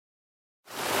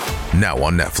Now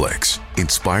on Netflix.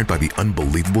 Inspired by the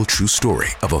unbelievable true story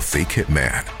of a fake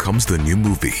hitman comes the new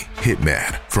movie,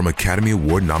 Hitman, from Academy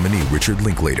Award nominee Richard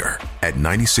Linklater. At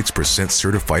 96%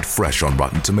 certified fresh on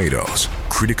Rotten Tomatoes,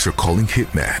 critics are calling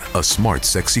Hitman a smart,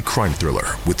 sexy crime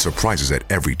thriller with surprises at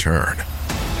every turn.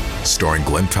 Starring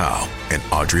Glenn Powell and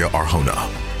Adria Arjona,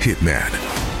 Hitman.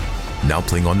 Now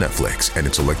playing on Netflix and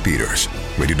in select theaters.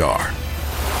 Rated R.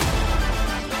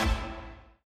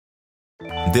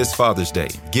 This Father's Day,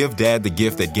 give Dad the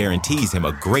gift that guarantees him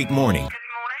a great morning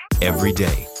every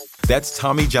day. That's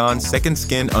Tommy John's Second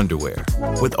Skin underwear.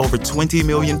 With over 20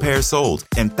 million pairs sold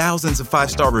and thousands of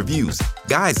 5-star reviews,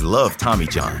 guys love Tommy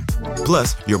John.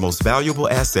 Plus, your most valuable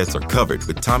assets are covered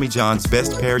with Tommy John's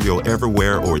best pair you'll ever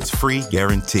wear or it's free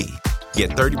guarantee.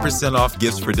 Get 30% off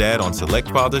gifts for Dad on select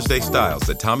Father's Day styles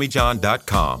at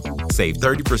TommyJohn.com. Save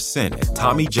 30% at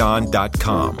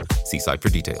TommyJohn.com. See site for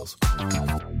details.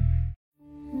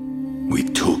 We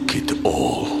took it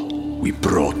all. We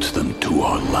brought them to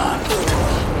our land.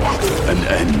 An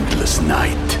endless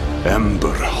night,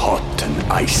 ember hot and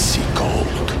icy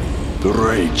cold. The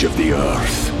rage of the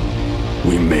earth.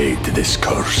 We made this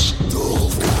curse.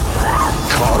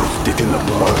 Carved it in the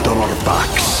blood on our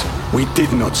backs. We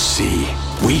did not see.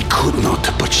 We could not,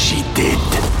 but she did.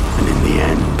 And in the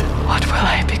end... What will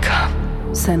I become?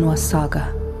 Senua's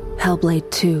Saga. Hellblade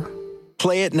 2.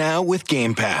 Play it now with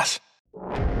Game Pass.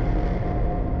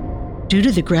 Due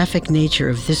to the graphic nature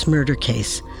of this murder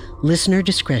case, listener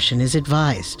discretion is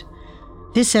advised.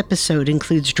 This episode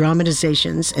includes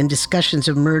dramatizations and discussions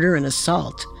of murder and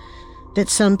assault that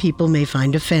some people may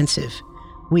find offensive.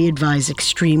 We advise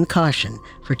extreme caution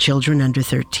for children under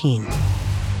 13.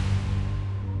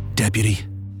 Deputy,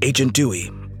 Agent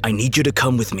Dewey, I need you to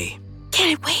come with me.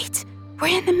 Can't wait.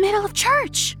 We're in the middle of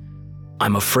church.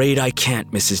 I'm afraid I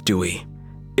can't, Mrs. Dewey.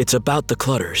 It's about the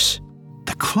Clutters.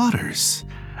 The Clutters?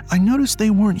 I noticed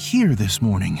they weren't here this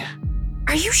morning.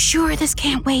 Are you sure this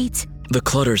can't wait? The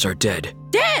Clutters are dead.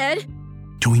 Dead?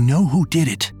 Do we know who did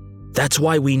it? That's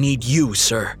why we need you,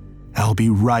 sir. I'll be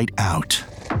right out.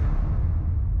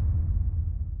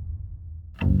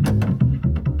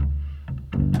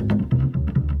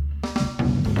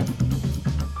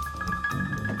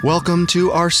 Welcome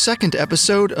to our second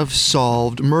episode of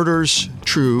Solved Murders,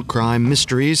 True Crime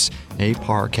Mysteries, a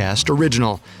Parcast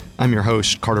original. I'm your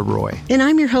host, Carter Roy. And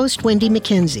I'm your host, Wendy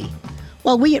McKenzie.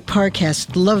 While we at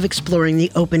Parcast love exploring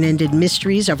the open-ended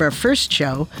mysteries of our first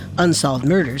show, Unsolved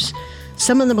Murders,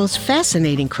 some of the most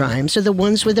fascinating crimes are the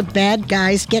ones where the bad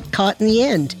guys get caught in the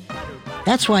end.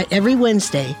 That's why every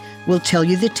Wednesday, we'll tell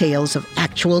you the tales of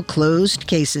actual closed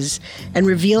cases and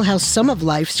reveal how some of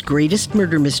life's greatest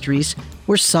murder mysteries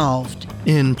were solved.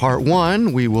 In part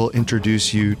one, we will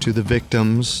introduce you to the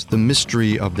victims, the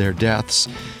mystery of their deaths,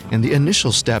 and the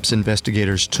initial steps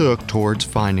investigators took towards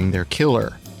finding their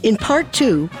killer. In part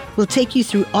two, we'll take you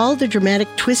through all the dramatic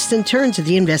twists and turns of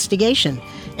the investigation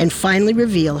and finally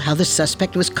reveal how the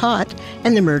suspect was caught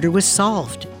and the murder was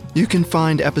solved. You can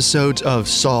find episodes of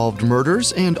Solved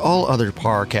Murders and all other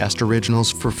Parcast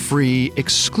originals for free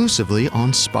exclusively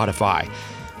on Spotify.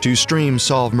 To stream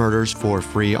Solved Murders for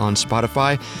free on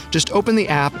Spotify, just open the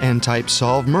app and type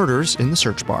Solved Murders in the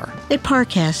search bar. At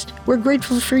Parcast, we're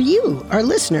grateful for you, our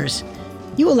listeners.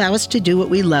 You allow us to do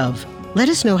what we love. Let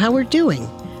us know how we're doing.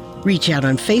 Reach out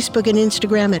on Facebook and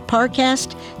Instagram at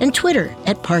Parcast and Twitter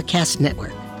at Parcast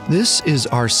Network. This is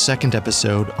our second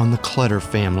episode on the Clutter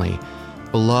Family.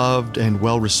 Beloved and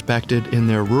well-respected in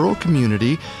their rural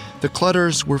community, the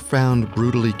Clutters were found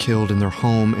brutally killed in their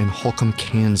home in Holcomb,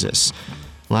 Kansas.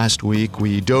 Last week,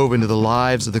 we dove into the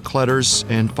lives of the Clutters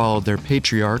and followed their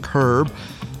patriarch, Herb,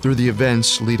 through the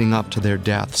events leading up to their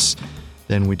deaths.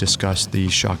 Then we discussed the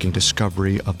shocking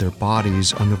discovery of their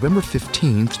bodies on November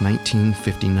 15th,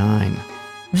 1959.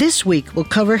 This week, we'll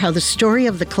cover how the story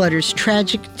of the Clutters'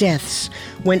 tragic deaths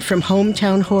went from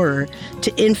hometown horror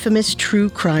to infamous true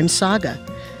crime saga.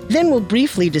 Then we'll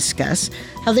briefly discuss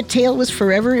how the tale was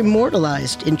forever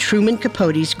immortalized in Truman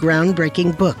Capote's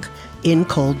groundbreaking book, In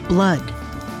Cold Blood.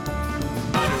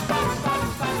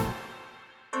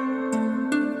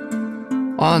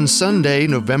 On Sunday,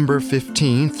 November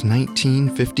 15th,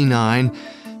 1959,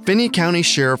 Finney County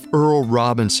Sheriff Earl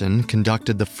Robinson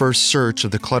conducted the first search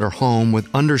of the Clutter home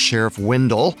with Undersheriff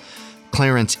Wendell,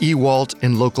 Clarence Ewalt,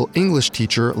 and local English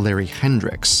teacher Larry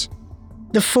Hendricks.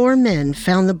 The four men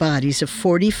found the bodies of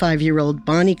 45-year-old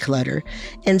Bonnie Clutter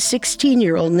and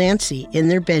 16-year-old Nancy in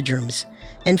their bedrooms,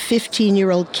 and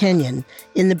 15-year-old Kenyon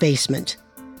in the basement.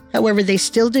 However, they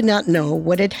still did not know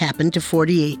what had happened to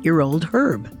 48-year-old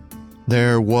Herb.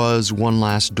 There was one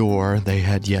last door they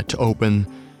had yet to open,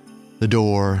 the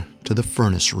door to the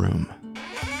furnace room.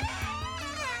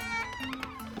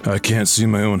 I can't see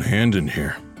my own hand in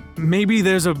here. Maybe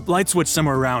there's a light switch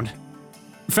somewhere around.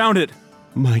 Found it.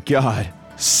 My God.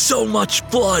 So much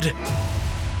blood!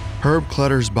 Herb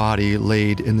Clutter's body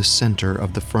laid in the center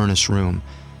of the furnace room.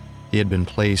 He had been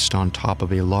placed on top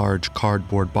of a large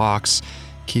cardboard box,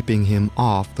 keeping him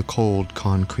off the cold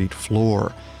concrete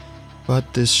floor.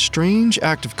 But this strange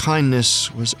act of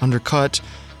kindness was undercut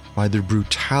by the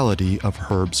brutality of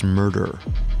Herb's murder.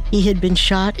 He had been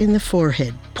shot in the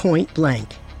forehead, point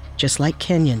blank, just like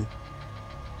Kenyon.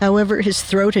 However, his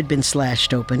throat had been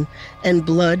slashed open, and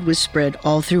blood was spread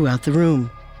all throughout the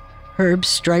room. Herb's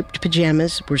striped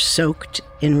pajamas were soaked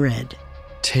in red.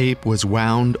 Tape was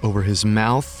wound over his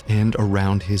mouth and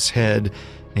around his head,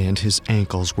 and his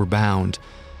ankles were bound.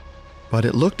 But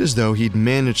it looked as though he'd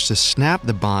managed to snap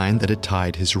the bind that had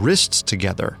tied his wrists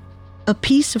together. A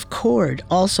piece of cord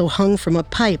also hung from a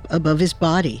pipe above his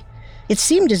body. It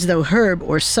seemed as though Herb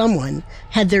or someone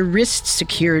had their wrists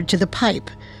secured to the pipe,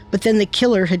 but then the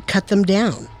killer had cut them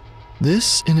down.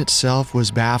 This in itself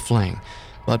was baffling,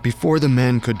 but before the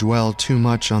men could dwell too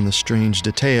much on the strange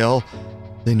detail,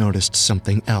 they noticed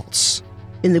something else.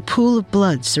 In the pool of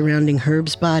blood surrounding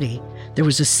Herb's body, there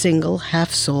was a single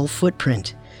half-sole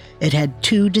footprint. It had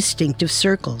 2 distinctive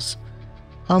circles,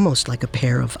 almost like a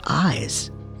pair of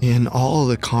eyes. In all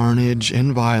the carnage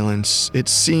and violence, it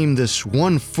seemed this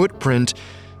one footprint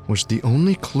was the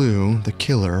only clue the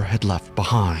killer had left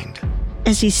behind.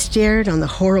 As he stared on the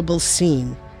horrible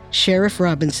scene, Sheriff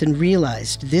Robinson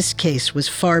realized this case was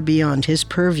far beyond his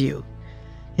purview.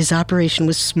 His operation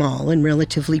was small and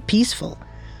relatively peaceful.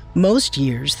 Most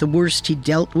years, the worst he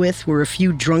dealt with were a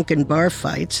few drunken bar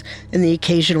fights and the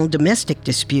occasional domestic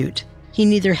dispute. He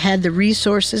neither had the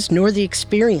resources nor the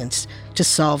experience to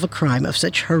solve a crime of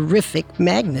such horrific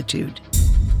magnitude.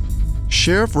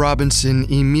 Sheriff Robinson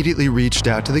immediately reached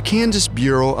out to the Kansas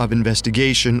Bureau of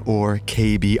Investigation, or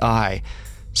KBI.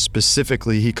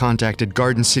 Specifically, he contacted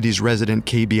Garden City's resident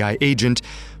KBI agent,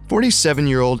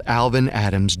 47-year-old Alvin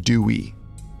Adams Dewey.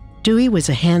 Dewey was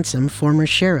a handsome former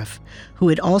sheriff who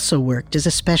had also worked as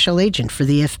a special agent for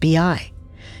the FBI.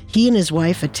 He and his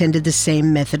wife attended the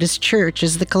same Methodist church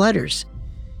as the Clutters,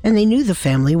 and they knew the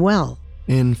family well.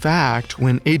 In fact,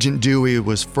 when Agent Dewey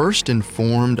was first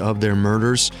informed of their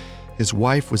murders, his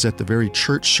wife was at the very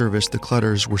church service the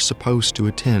Clutters were supposed to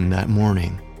attend that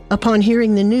morning. Upon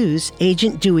hearing the news,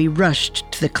 Agent Dewey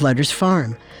rushed to the Clutters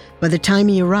farm. By the time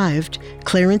he arrived,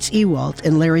 Clarence Ewalt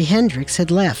and Larry Hendricks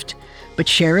had left, but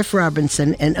Sheriff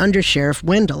Robinson and Undersheriff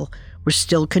Wendell were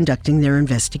still conducting their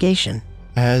investigation.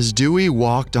 As Dewey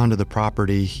walked onto the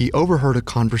property, he overheard a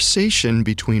conversation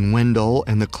between Wendell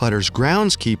and the Clutters'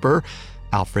 groundskeeper,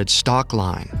 Alfred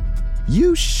Stockline.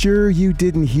 You sure you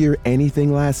didn't hear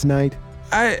anything last night?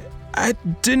 I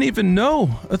didn't even know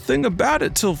a thing about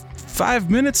it till 5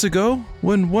 minutes ago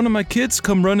when one of my kids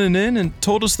come running in and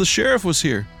told us the sheriff was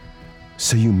here.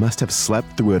 So you must have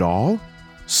slept through it all?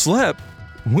 Slept?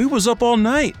 We was up all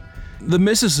night. The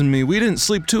missus and me, we didn't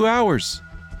sleep 2 hours.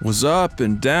 Was up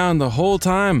and down the whole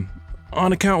time,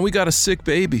 on account we got a sick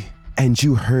baby. And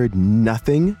you heard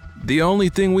nothing? The only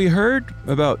thing we heard,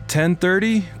 about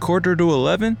 10:30,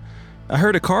 10:45, I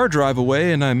heard a car drive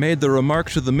away and I made the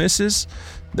remark to the missus,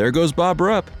 "There goes Bob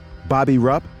Rupp." Bobby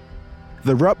Rupp?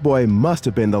 The Rupp boy must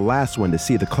have been the last one to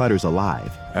see the Clutters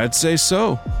alive. I'd say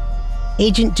so.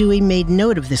 Agent Dewey made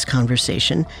note of this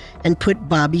conversation and put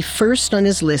Bobby first on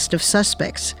his list of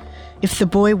suspects. If the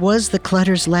boy was the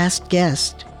Clutters' last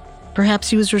guest, perhaps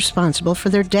he was responsible for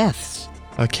their deaths.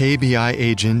 A KBI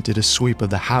agent did a sweep of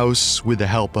the house with the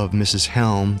help of Mrs.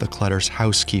 Helm, the Clutters'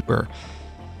 housekeeper.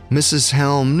 Mrs.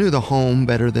 Helm knew the home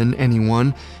better than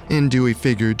anyone, and Dewey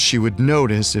figured she would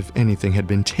notice if anything had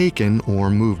been taken or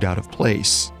moved out of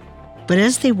place. But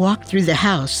as they walked through the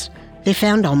house, they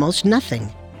found almost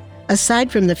nothing.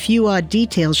 Aside from the few odd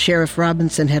details Sheriff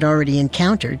Robinson had already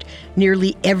encountered,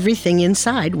 nearly everything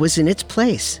inside was in its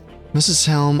place. Mrs.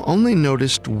 Helm only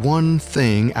noticed one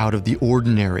thing out of the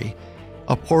ordinary.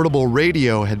 A portable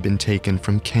radio had been taken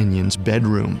from Kenyon's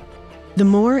bedroom. The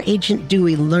more Agent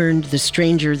Dewey learned, the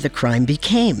stranger the crime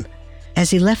became. As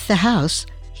he left the house,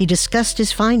 he discussed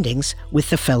his findings with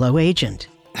the fellow agent.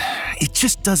 It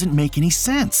just doesn't make any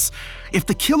sense. If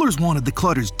the killers wanted the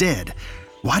Clutters dead,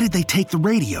 why did they take the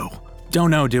radio?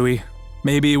 Don't know, Dewey.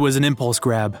 Maybe it was an impulse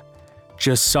grab.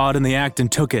 Just saw it in the act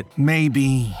and took it.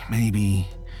 Maybe.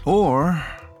 Or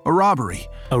a robbery.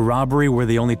 A robbery where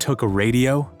they only took a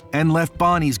radio? And left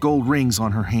Bonnie's gold rings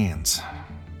on her hands.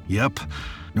 Yep.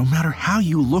 No matter how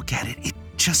you look at it, it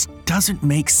just doesn't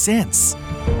make sense.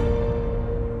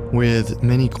 With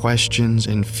many questions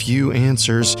and few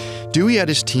answers, Dewey had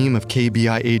his team of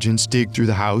KBI agents dig through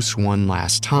the house one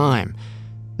last time.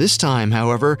 This time,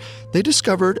 however, they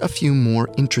discovered a few more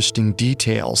interesting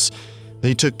details.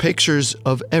 They took pictures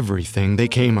of everything they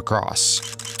came across.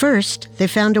 First, they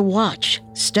found a watch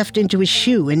stuffed into a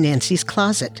shoe in Nancy's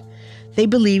closet. They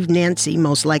believed Nancy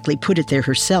most likely put it there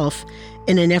herself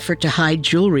in an effort to hide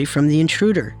jewelry from the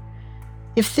intruder.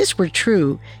 If this were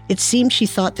true, it seemed she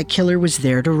thought the killer was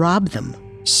there to rob them.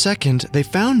 Second, they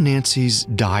found Nancy's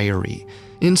diary.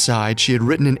 Inside, she had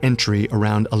written an entry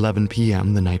around 11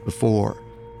 p.m. the night before.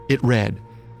 It read,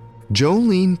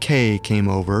 "Jolene K. came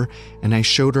over and I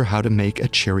showed her how to make a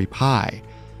cherry pie.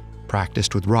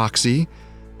 Practiced with Roxy,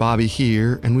 Bobby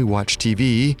here, and we watched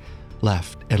TV.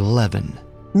 Left at 11.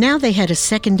 Now they had a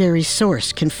secondary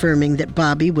source confirming that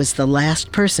Bobby was the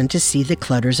last person to see the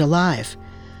Clutters alive.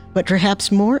 But perhaps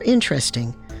more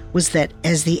interesting was that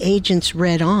as the agents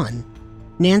read on,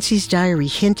 Nancy's diary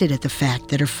hinted at the fact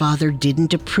that her father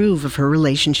didn't approve of her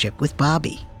relationship with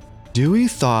Bobby. Dewey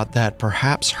thought that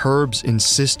perhaps Herb's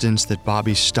insistence that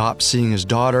Bobby stop seeing his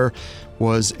daughter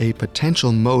was a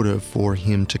potential motive for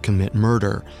him to commit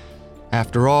murder.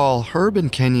 After all, Herb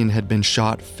and Kenyon had been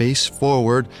shot face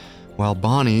forward, while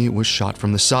Bonnie was shot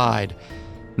from the side.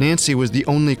 Nancy was the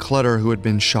only Clutter who had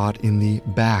been shot in the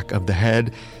back of the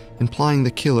head, implying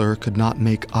the killer could not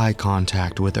make eye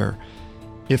contact with her.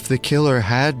 If the killer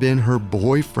had been her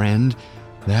boyfriend,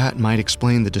 that might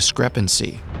explain the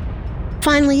discrepancy.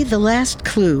 Finally, the last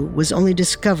clue was only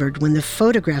discovered when the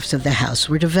photographs of the house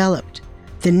were developed.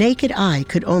 The naked eye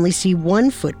could only see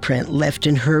one footprint left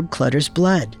in Herb Clutter's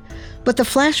blood, but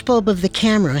the flashbulb of the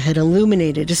camera had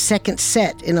illuminated a second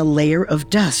set in a layer of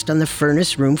dust on the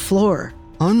furnace room floor.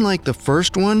 Unlike the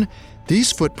first one,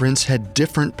 these footprints had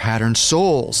different patterned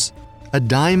soles, a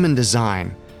diamond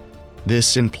design.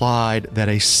 This implied that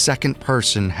a second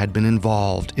person had been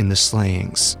involved in the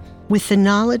slayings. With the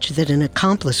knowledge that an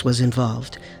accomplice was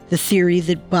involved, the theory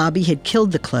that Bobby had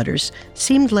killed the Clutters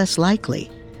seemed less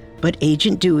likely. But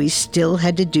Agent Dewey still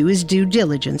had to do his due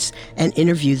diligence and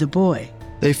interview the boy.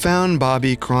 They found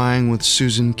Bobby crying with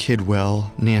Susan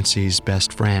Kidwell, Nancy's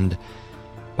best friend.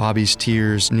 Bobby's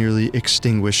tears nearly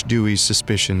extinguished Dewey's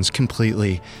suspicions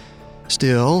completely.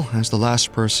 Still, as the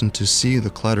last person to see the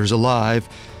Clutters alive,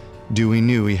 Dewey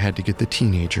knew he had to get the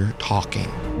teenager talking.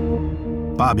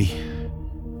 Bobby,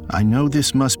 I know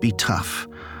this must be tough,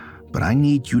 but I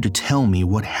need you to tell me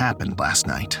what happened last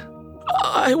night.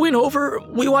 I went over,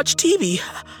 we watched TV.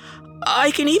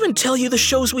 I can even tell you the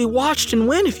shows we watched and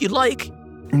when if you'd like.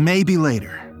 Maybe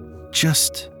later.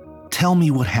 Just tell me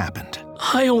what happened.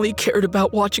 I only cared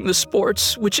about watching the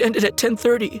sports, which ended at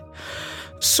 10:30.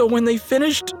 So when they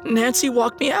finished, Nancy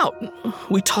walked me out.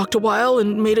 We talked a while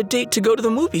and made a date to go to the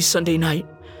movies Sunday night.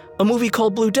 A movie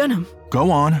called Blue Denim.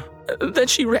 Go on. Then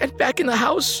she ran back in the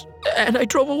house, and I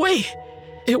drove away.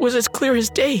 It was as clear as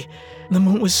day. The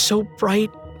moon was so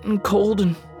bright and cold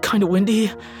and kind of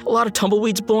windy. A lot of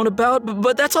tumbleweeds blowing about,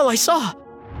 but that's all I saw.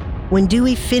 When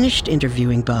Dewey finished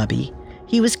interviewing Bobby,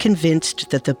 he was convinced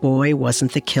that the boy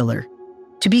wasn't the killer.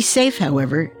 To be safe,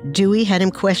 however, Dewey had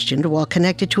him questioned while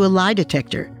connected to a lie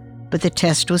detector, but the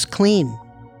test was clean.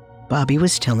 Bobby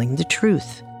was telling the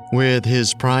truth. With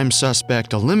his prime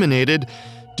suspect eliminated,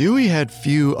 Dewey had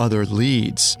few other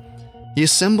leads. He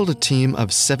assembled a team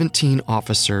of 17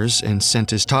 officers and sent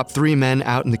his top 3 men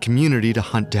out in the community to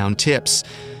hunt down tips.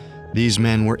 These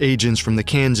men were agents from the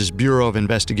Kansas Bureau of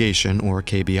Investigation, or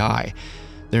KBI.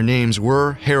 Their names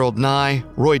were Harold Nye,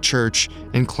 Roy Church,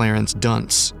 and Clarence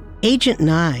Dunce. Agent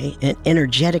Nye, an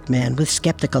energetic man with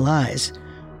skeptical eyes,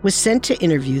 was sent to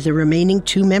interview the remaining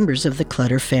 2 members of the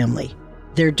Clutter family,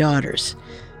 their daughters,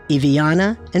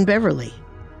 Eviana and Beverly.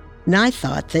 Nye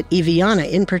thought that Eviana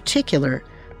in particular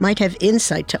might have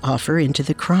insight to offer into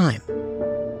the crime.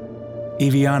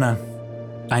 Eviana,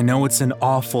 I know it's an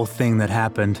awful thing that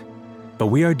happened, but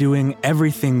we are doing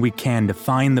everything we can to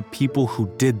find the people who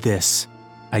did this.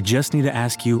 I just need to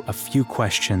ask you a few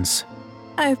questions.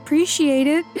 I appreciate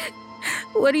it.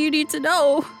 What do you need to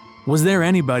know? Was there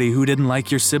anybody who didn't like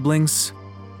your siblings?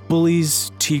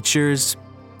 Bullies, teachers,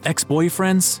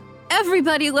 ex-boyfriends?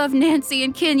 Everybody loved Nancy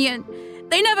and Kenyon.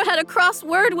 They never had a cross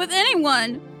word with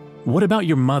anyone. What about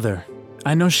your mother?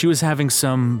 I know she was having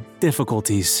some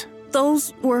difficulties.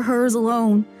 Those were hers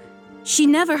alone. She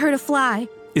never hurt a fly.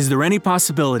 Is there any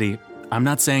possibility, I'm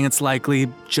not saying it's likely,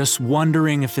 just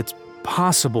wondering if it's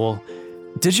possible,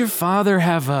 did your father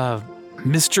have a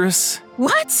mistress?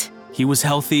 What? He was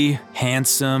healthy,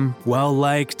 handsome,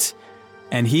 well-liked,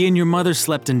 and he and your mother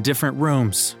slept in different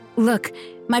rooms. Look,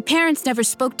 my parents never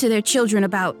spoke to their children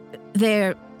about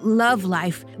their love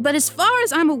life, but as far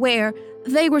as I'm aware,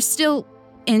 they were still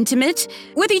intimate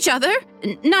with each other,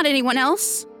 not anyone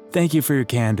else. Thank you for your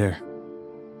candor.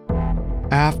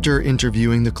 After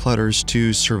interviewing the Clutter's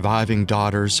two surviving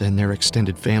daughters and their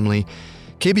extended family,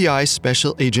 KBI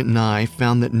Special Agent Nye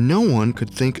found that no one could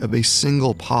think of a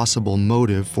single possible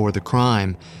motive for the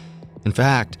crime. In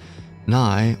fact,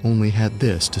 Nye only had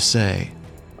this to say.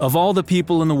 Of all the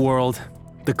people in the world,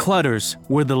 the Clutters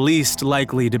were the least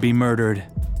likely to be murdered.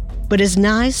 But as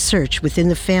Nye's search within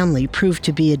the family proved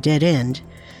to be a dead end,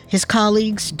 his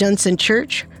colleagues, Dunce and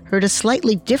Church, heard a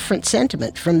slightly different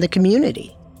sentiment from the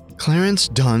community. Clarence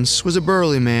Dunce was a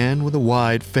burly man with a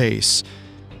wide face.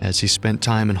 As he spent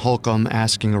time in Holcomb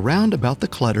asking around about the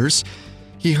Clutters,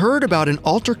 he heard about an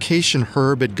altercation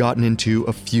Herb had gotten into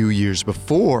a few years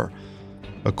before.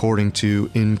 According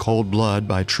to In Cold Blood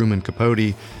by Truman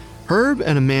Capote, Herb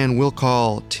and a man we'll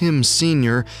call Tim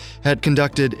Sr. had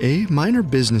conducted a minor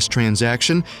business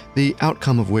transaction, the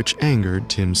outcome of which angered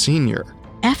Tim Sr.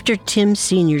 After Tim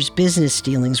Sr.'s business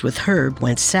dealings with Herb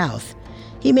went south,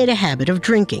 he made a habit of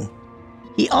drinking.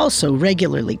 He also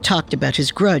regularly talked about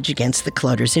his grudge against the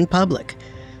Clutters in public,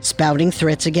 spouting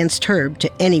threats against Herb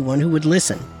to anyone who would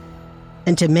listen.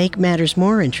 And to make matters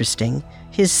more interesting,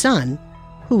 his son,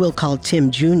 who we'll call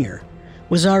Tim Jr.,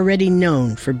 was already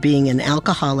known for being an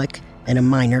alcoholic and a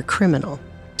minor criminal.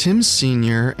 Tim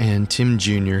Sr. and Tim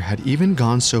Jr. had even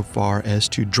gone so far as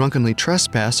to drunkenly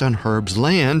trespass on Herb's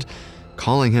land,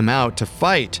 calling him out to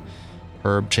fight.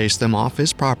 Herb chased them off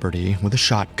his property with a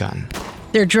shotgun.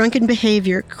 Their drunken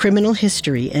behavior, criminal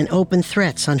history, and open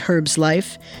threats on Herb's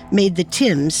life made the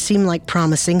Tims seem like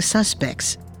promising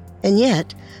suspects. And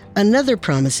yet, another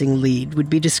promising lead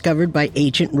would be discovered by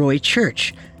Agent Roy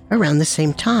Church around the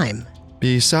same time.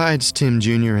 Besides Tim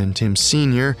Jr. and Tim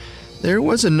Sr., there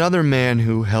was another man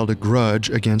who held a grudge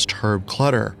against Herb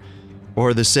Clutter.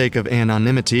 For the sake of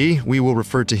anonymity, we will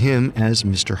refer to him as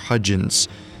Mr. Hudgens.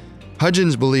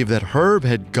 Hudgens believed that Herb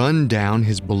had gunned down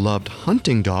his beloved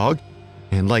hunting dog,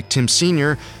 and like Tim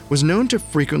Sr., was known to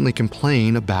frequently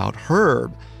complain about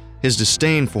Herb. His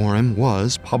disdain for him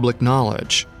was public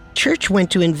knowledge. Church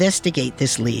went to investigate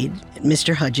this lead at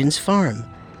Mr. Hudgens' farm.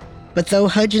 But though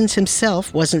Hudgens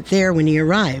himself wasn't there when he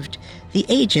arrived, the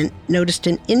agent noticed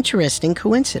an interesting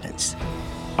coincidence.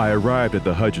 I arrived at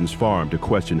the Hudgens farm to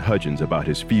question Hudgens about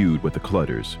his feud with the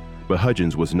Clutters, but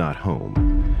Hudgens was not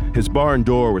home. His barn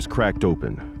door was cracked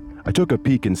open. I took a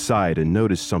peek inside and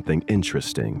noticed something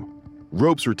interesting.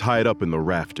 Ropes were tied up in the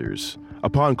rafters.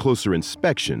 Upon closer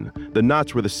inspection, the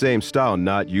knots were the same style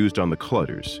knot used on the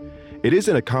Clutters. It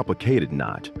isn't a complicated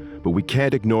knot, but we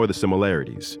can't ignore the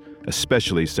similarities,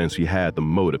 especially since we had the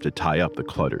motive to tie up the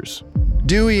Clutters.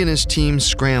 Dewey and his team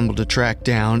scrambled to track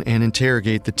down and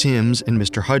interrogate the Tims and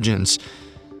Mr. Hudgens.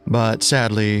 But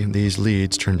sadly, these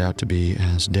leads turned out to be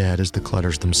as dead as the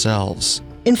Clutters themselves.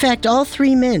 In fact, all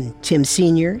three men, Tim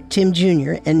Sr., Tim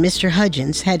Jr., and Mr.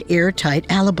 Hudgens, had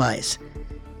airtight alibis.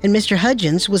 And Mr.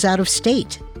 Hudgens was out of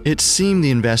state. It seemed the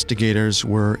investigators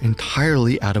were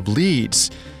entirely out of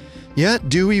leads. Yet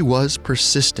Dewey was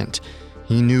persistent.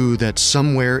 He knew that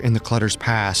somewhere in the Clutters'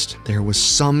 past, there was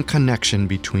some connection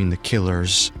between the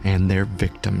killers and their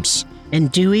victims.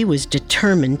 And Dewey was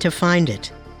determined to find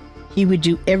it. He would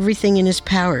do everything in his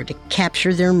power to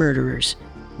capture their murderers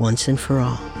once and for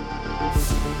all.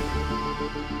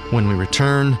 When we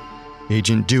return,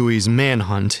 Agent Dewey's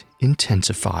manhunt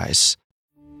intensifies.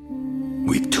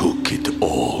 We took it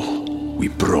all. We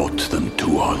brought them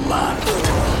to our land.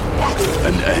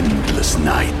 An endless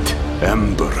night,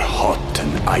 ember hot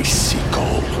and icy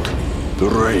cold. The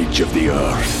rage of the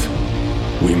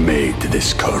earth. We made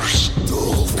this curse.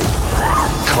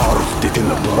 Carved it in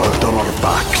the blood on our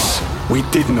backs. We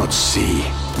did not see.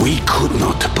 We could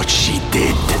not, but she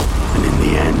did. And in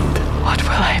the end... What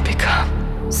will I become?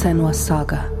 Senua's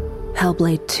Saga.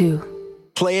 Hellblade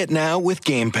 2. Play it now with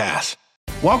Game Pass.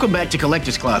 Welcome back to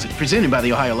Collector's Closet, presented by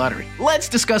the Ohio Lottery. Let's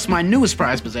discuss my newest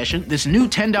prize possession, this new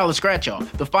 $10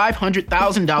 scratch-off, the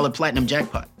 $500,000 Platinum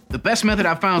Jackpot. The best method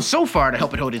I've found so far to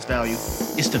help it hold its value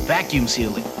is to vacuum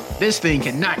seal it. This thing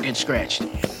cannot get scratched.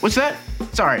 What's that?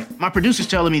 Sorry, my producer's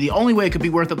telling me the only way it could be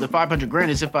worth up to $500,000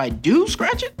 is if I do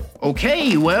scratch it?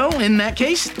 Okay, well, in that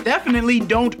case, definitely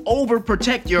don't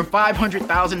overprotect your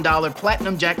 $500,000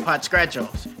 Platinum Jackpot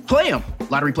scratch-offs. Play them.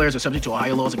 Lottery players are subject to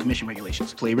Ohio laws and commission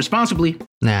regulations. Play responsibly.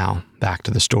 Now, back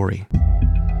to the story.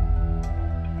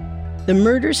 The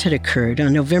murders had occurred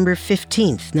on November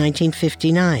 15th,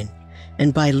 1959,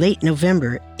 and by late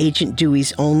November, Agent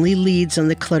Dewey's only leads on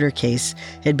the Clutter case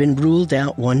had been ruled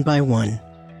out one by one.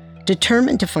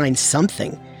 Determined to find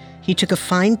something, he took a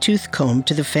fine-tooth comb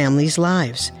to the family's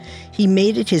lives. He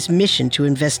made it his mission to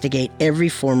investigate every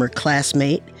former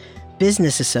classmate,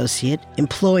 business associate,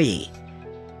 employee,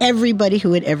 everybody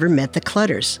who had ever met the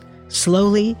Clutters,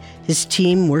 Slowly, his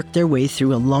team worked their way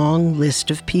through a long list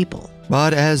of people.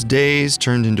 But as days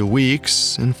turned into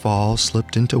weeks and fall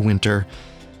slipped into winter,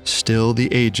 still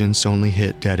the agents only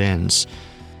hit dead ends.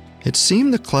 It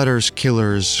seemed the Clutter's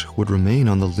killers would remain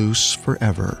on the loose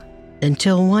forever.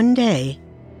 Until one day,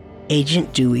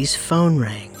 Agent Dewey's phone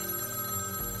rang.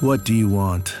 What do you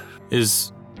want?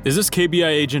 Is this KBI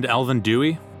agent Alvin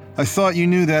Dewey? I thought you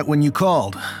knew that when you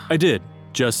called. I did.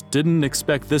 Just didn't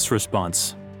expect this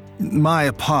response. My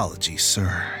apologies,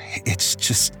 sir. It's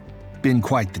just been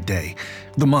quite the day.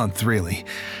 The month, really.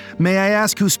 May I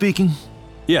ask who's speaking?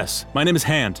 Yes, my name is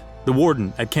Hand, the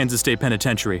warden at Kansas State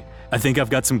Penitentiary. I think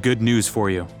I've got some good news for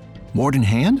you. Warden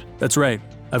Hand? That's right.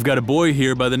 I've got a boy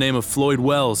here by the name of Floyd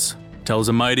Wells. Tells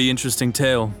a mighty interesting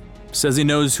tale. Says he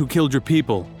knows who killed your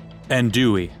people. And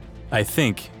Dewey. I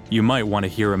think you might want to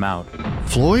hear him out.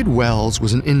 Floyd Wells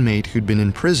was an inmate who'd been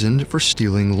imprisoned for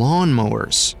stealing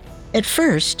lawnmowers. At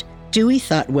first, Dewey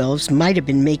thought Wells might have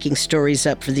been making stories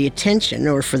up for the attention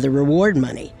or for the reward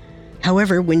money.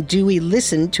 However, when Dewey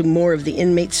listened to more of the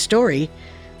inmate's story,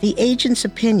 the agent's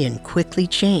opinion quickly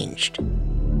changed.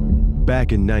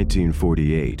 Back in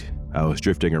 1948, I was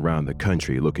drifting around the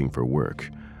country looking for work.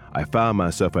 I found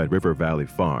myself at River Valley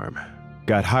Farm.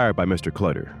 Got hired by Mr.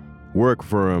 Clutter. Worked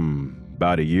for him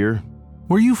about a year.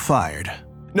 Were you fired?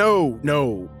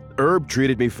 No. Herb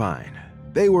treated me fine.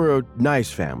 They were a nice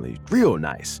family, real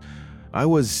nice. I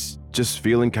was just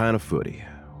feeling kind of footy.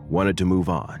 Wanted to move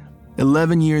on.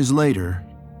 11 years later,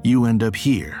 you end up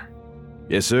here.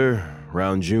 Yes, sir,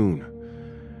 around June.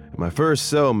 My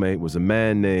first cellmate was a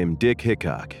man named Dick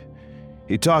Hickok.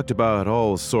 He talked about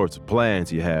all sorts of plans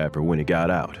he had for when he got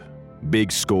out.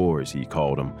 Big scores, he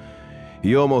called them.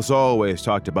 He almost always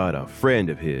talked about a friend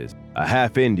of his, a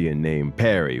half-Indian named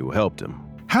Perry, who helped him.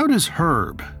 How does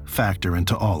Herb factor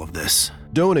into all of this?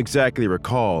 Don't exactly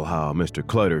recall how Mr.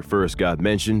 Clutter first got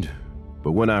mentioned,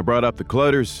 but when I brought up the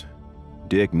Clutters,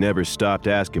 Dick never stopped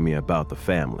asking me about the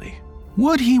family.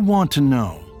 What'd he want to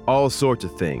know? All sorts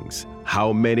of things.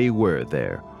 How many were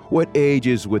there? What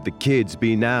ages would the kids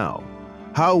be now?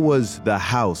 How was the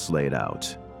house laid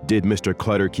out? Did Mr.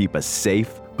 Clutter keep a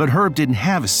safe? But Herb didn't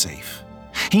have a safe.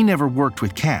 He never worked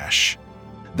with cash.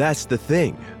 That's the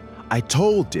thing. I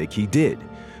told Dick he did,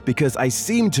 because I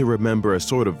seemed to remember a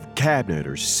sort of cabinet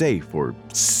or safe or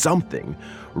something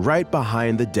right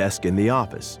behind the desk in the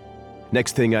office.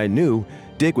 Next thing I knew,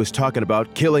 Dick was talking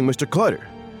about killing Mr. Clutter.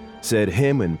 Said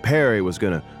him and Perry was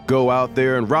gonna go out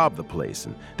there and rob the place,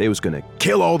 and they was gonna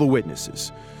kill all the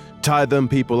witnesses, tie them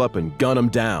people up and gun them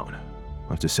down.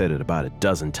 Must have said it about a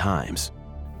dozen times.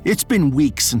 It's been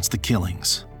weeks since the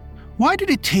killings. Why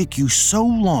did it take you so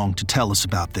long to tell us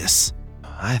about this?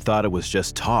 I thought it was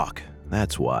just talk,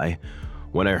 that's why.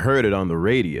 When I heard it on the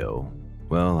radio,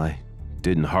 well, I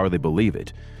didn't hardly believe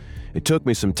it. It took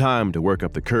me some time to work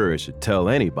up the courage to tell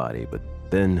anybody, but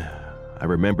then I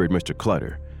remembered Mr.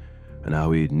 Clutter and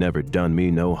how he'd never done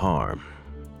me no harm.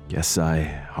 Guess I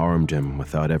harmed him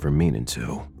without ever meaning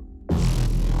to.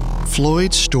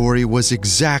 Floyd's story was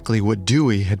exactly what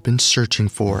Dewey had been searching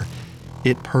for.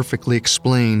 It perfectly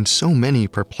explained so many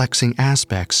perplexing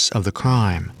aspects of the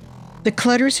crime. The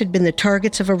Clutters had been the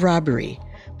targets of a robbery,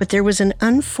 but there was an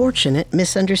unfortunate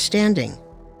misunderstanding.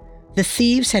 The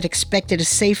thieves had expected a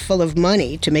safe full of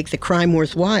money to make the crime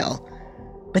worthwhile,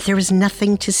 but there was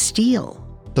nothing to steal.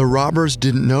 The robbers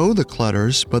didn't know the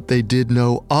Clutters, but they did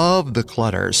know of the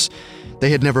Clutters. They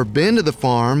had never been to the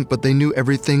farm, but they knew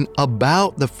everything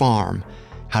about the farm.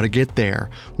 How to get there,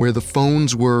 where the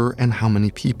phones were, and how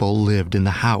many people lived in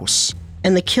the house.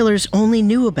 And the killers only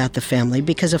knew about the family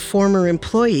because a former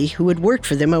employee who had worked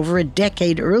for them over a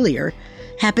decade earlier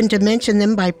happened to mention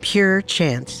them by pure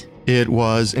chance. It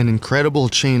was an incredible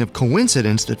chain of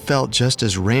coincidence that felt just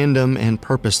as random and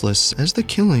purposeless as the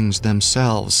killings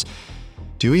themselves.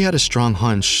 Dewey had a strong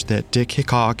hunch that Dick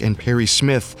Hickok and Perry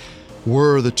Smith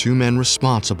were the two men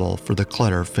responsible for the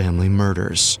Clutter family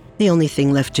murders. The only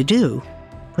thing left to do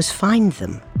was find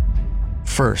them.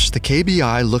 First, the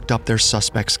KBI looked up their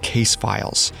suspects' case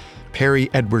files. Perry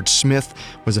Edward Smith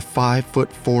was a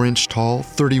 5'4" tall,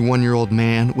 31-year-old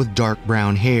man with dark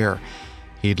brown hair.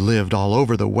 He'd lived all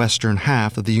over the western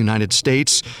half of the United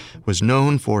States, was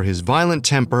known for his violent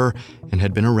temper, and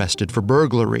had been arrested for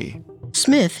burglary.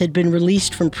 Smith had been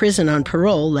released from prison on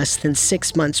parole less than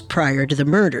 6 months prior to the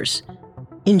murders.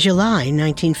 In July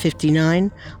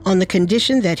 1959, on the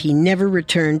condition that he never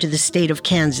returned to the state of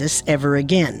Kansas ever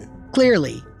again.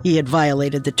 Clearly, he had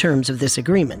violated the terms of this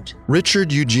agreement.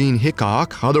 Richard Eugene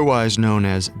Hickok, otherwise known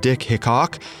as Dick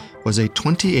Hickok, was a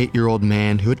 28-year-old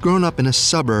man who had grown up in a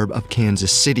suburb of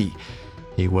Kansas City.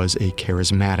 He was a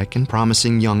charismatic and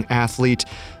promising young athlete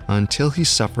until he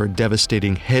suffered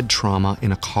devastating head trauma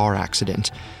in a car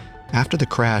accident. After the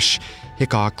crash,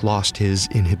 Hickok lost his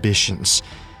inhibitions.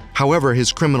 However,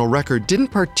 his criminal record didn't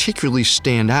particularly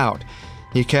stand out.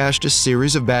 He cashed a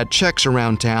series of bad checks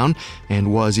around town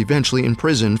and was eventually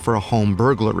imprisoned for a home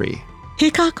burglary.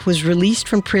 Hickok was released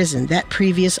from prison that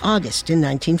previous August in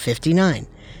 1959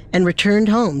 and returned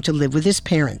home to live with his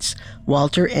parents,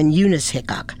 Walter and Eunice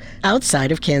Hickok,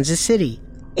 outside of Kansas City.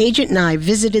 Agent Nye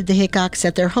visited the Hickocks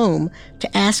at their home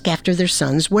to ask after their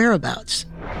son's whereabouts.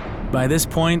 By this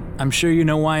point, I'm sure you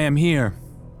know why I'm here.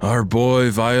 Our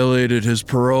boy violated his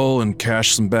parole and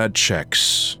cashed some bad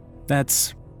checks.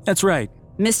 That's right.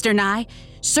 Mr. Nye,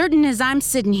 certain as I'm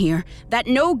sitting here, that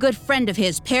no good friend of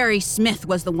his, Perry Smith,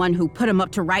 was the one who put him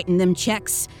up to writing them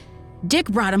checks. Dick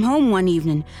brought him home one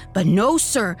evening, but no,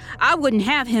 sir, I wouldn't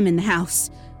have him in the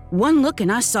house. One look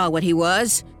and I saw what he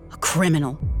was, a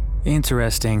criminal.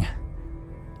 Interesting.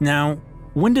 Now,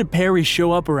 when did Perry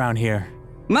show up around here?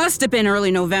 Must have been early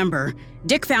November.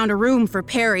 Dick found a room for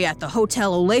Perry at the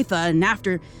Hotel Olathe, and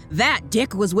after that,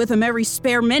 Dick was with him every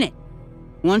spare minute.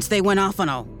 Once they went off on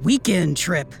a weekend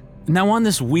trip. Now on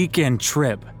this weekend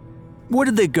trip, where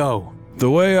did they go?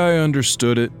 The way I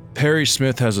understood it, Perry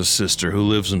Smith has a sister who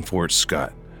lives in Fort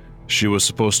Scott. She was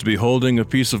supposed to be holding a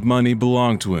piece of money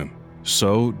belonged to him,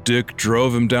 so Dick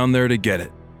drove him down there to get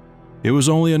it. It was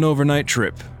only an overnight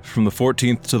trip, from the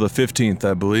 14th to the 15th,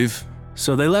 I believe.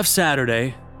 So they left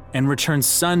Saturday and returned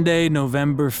Sunday,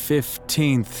 November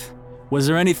 15th. Was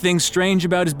there anything strange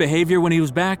about his behavior when he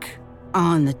was back?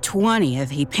 On the 20th,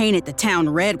 he painted the town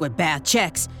red with bad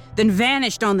checks, then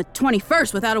vanished on the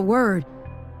 21st without a word.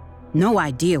 No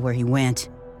idea where he went.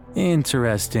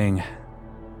 Interesting.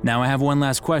 Now I have one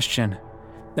last question.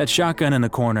 That shotgun in the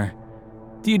corner.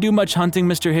 Do you do much hunting,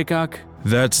 Mr. Hickok?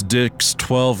 That's Dick's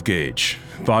 12 gauge.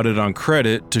 Bought it on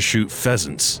credit to shoot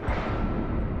pheasants.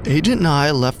 Agent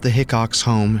Nye left the Hickok's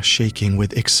home shaking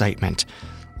with excitement.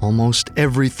 Almost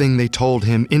everything they told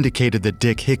him indicated that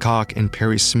Dick Hickok and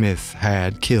Perry Smith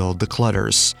had killed the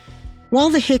Clutters.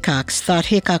 While the Hickocks thought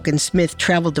Hickok and Smith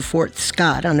traveled to Fort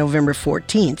Scott on November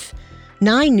 14th,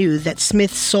 Nye knew that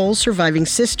Smith's sole surviving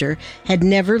sister had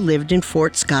never lived in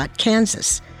Fort Scott,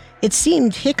 Kansas. It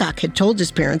seemed Hickok had told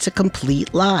his parents a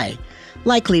complete lie,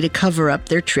 likely to cover up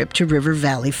their trip to River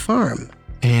Valley Farm.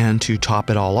 And to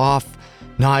top it all off,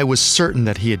 Nye was certain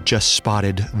that he had just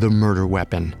spotted the murder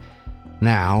weapon.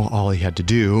 Now, all he had to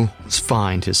do was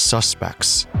find his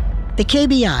suspects. The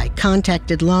KBI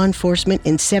contacted law enforcement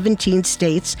in 17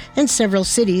 states and several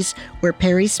cities where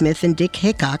Perry Smith and Dick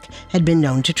Hickok had been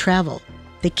known to travel.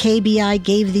 The KBI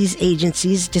gave these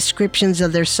agencies descriptions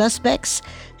of their suspects,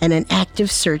 and an active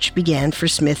search began for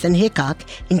Smith and Hickok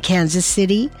in Kansas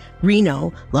City,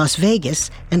 Reno, Las Vegas,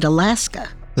 and Alaska.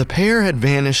 The pair had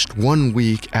vanished 1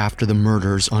 week after the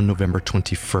murders on November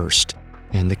 21st.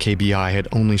 And the KBI had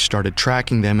only started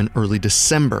tracking them in early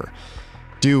December.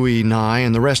 Dewey, Nye,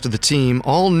 and the rest of the team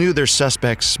all knew their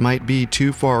suspects might be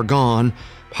too far gone,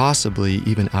 possibly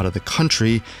even out of the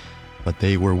country, but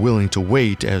they were willing to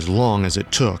wait as long as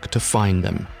it took to find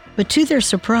them. But to their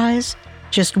surprise,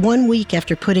 just 1 week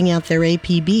after putting out their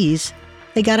APBs,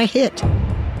 they got a hit.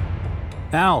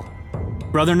 Al,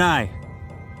 Brother Nye,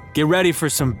 get ready for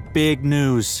some big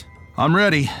news. I'm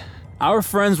ready. Our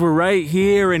friends were right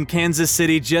here in Kansas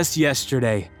City just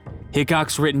yesterday.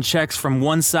 Hickok's written checks from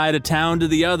one side of town to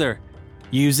the other,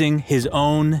 using his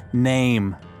own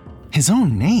name. His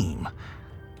own name?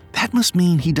 That must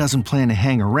mean he doesn't plan to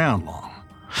hang around long.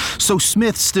 So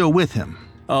Smith's still with him?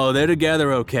 Oh, they're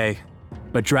together okay,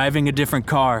 but driving a different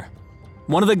car.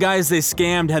 One of the guys they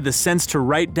scammed had the sense to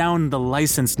write down the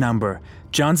license number.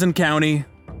 Johnson County,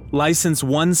 license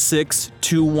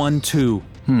 16212.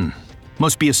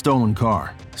 Must be a stolen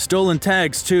car. Stolen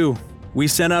tags, too. We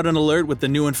sent out an alert with the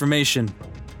new information.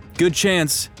 Good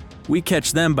chance we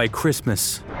catch them by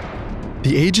Christmas.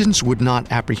 The agents would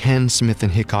not apprehend Smith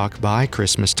and Hickok by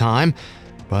Christmas time,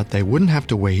 but they wouldn't have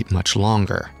to wait much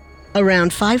longer.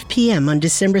 Around 5 p.m. on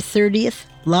December 30th,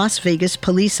 Las Vegas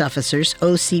police officers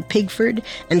O.C. Pigford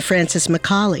and Francis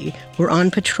McCauley were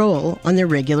on patrol on their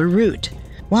regular route.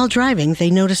 While driving, they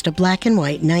noticed a black and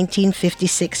white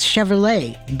 1956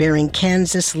 Chevrolet bearing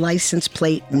Kansas license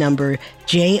plate number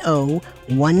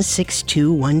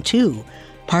JO16212,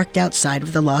 parked outside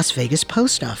of the Las Vegas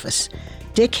post office.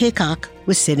 Dick Hickok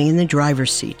was sitting in the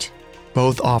driver's seat.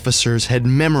 Both officers had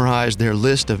memorized their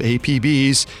list of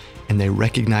APBs, and they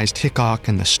recognized Hickok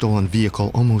and the stolen vehicle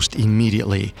almost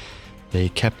immediately. They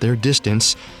kept their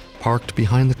distance, parked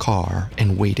behind the car,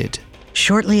 and waited.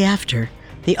 Shortly after,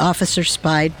 the officer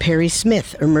spied Perry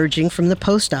Smith emerging from the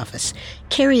post office,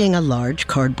 carrying a large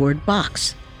cardboard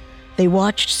box. They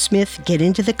watched Smith get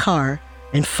into the car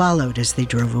and followed as they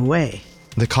drove away.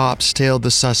 The cops tailed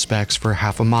the suspects for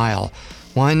half a mile,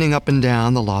 winding up and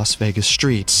down the Las Vegas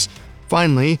streets.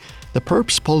 Finally, the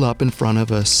perps pulled up in front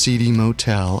of a seedy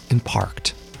motel and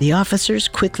parked. The officers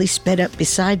quickly sped up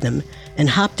beside them and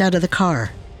hopped out of the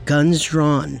car, guns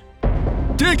drawn.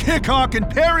 Dick Hickok and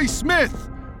Perry Smith!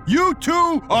 You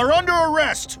two are under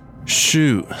arrest!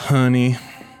 Shoot, honey.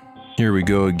 Here we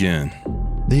go again.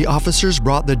 The officers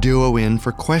brought the duo in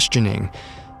for questioning.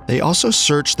 They also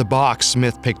searched the box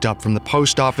Smith picked up from the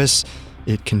post office.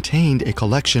 It contained a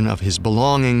collection of his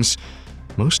belongings.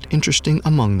 Most interesting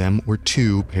among them were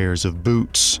 2 pairs of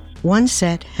boots. One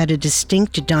set had a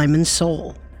distinct diamond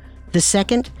sole. The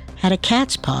second had a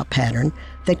cat's paw pattern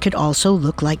that could also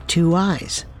look like 2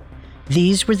 eyes.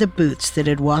 These were the boots that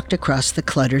had walked across the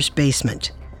Clutter's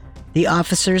basement. The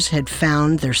officers had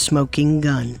found their smoking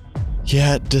gun.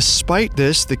 Yet, despite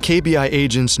this, the KBI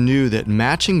agents knew that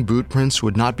matching boot prints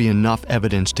would not be enough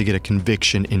evidence to get a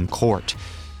conviction in court.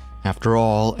 After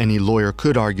all, any lawyer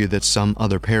could argue that some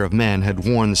other pair of men had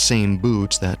worn the same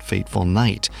boots that fateful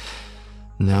night.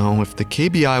 No, if the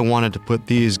KBI wanted to put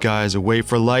these guys away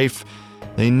for life,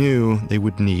 they knew they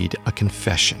would need a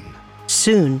confession.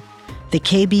 Soon, the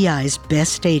KBI's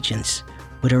best agents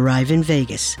would arrive in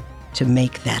Vegas to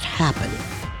make that happen.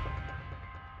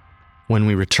 When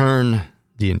we return,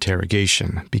 the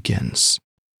interrogation begins.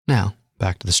 Now,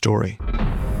 back to the story.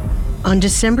 On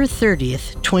December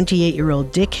 30th,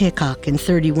 28-year-old Dick Hickok and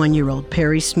 31-year-old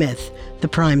Perry Smith, the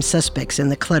prime suspects in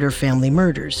the Clutter family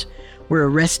murders, were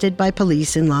arrested by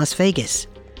police in Las Vegas.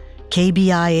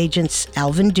 KBI agents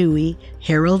Alvin Dewey,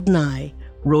 Harold Nye,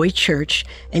 Roy Church,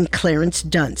 and Clarence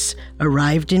Dunce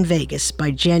arrived in Vegas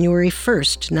by January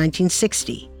 1st,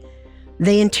 1960.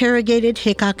 They interrogated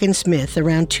Hickok and Smith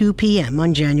around 2 p.m.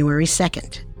 on January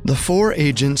 2nd. The 4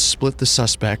 agents split the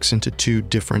suspects into 2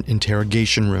 different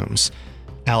interrogation rooms.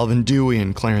 Alvin Dewey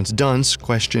and Clarence Dunce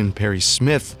questioned Perry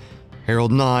Smith.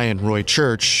 Harold Nye and Roy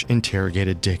Church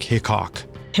interrogated Dick Hickok.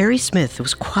 Perry Smith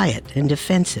was quiet and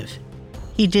defensive.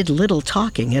 He did little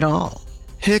talking at all.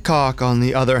 Hickok, on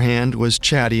the other hand, was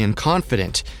chatty and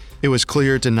confident. It was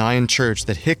clear to Nye and Church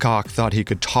that Hickok thought he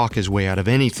could talk his way out of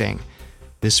anything.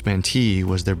 This meant he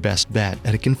was their best bet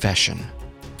at a confession.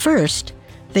 First,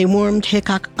 they warmed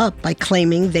Hickok up by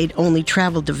claiming they'd only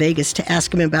traveled to Vegas to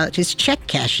ask him about his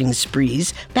check-cashing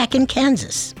sprees back in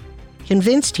Kansas.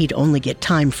 Convinced he'd only get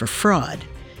time for fraud,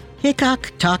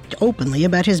 Hickok talked openly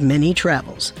about his many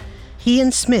travels. He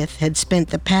and Smith had spent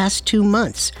the past 2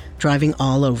 months driving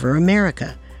all over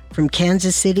America, from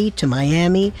Kansas City to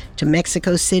Miami to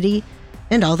Mexico City,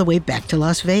 and all the way back to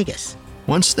Las Vegas.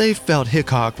 Once they felt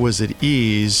Hickok was at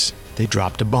ease, they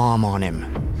dropped a bomb on him.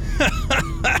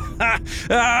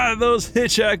 Those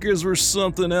hitchhikers were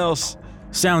something else.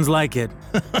 Sounds like it.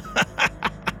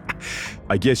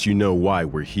 I guess you know why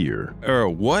we're here.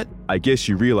 What? I guess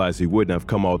you realize he wouldn't have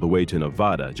come all the way to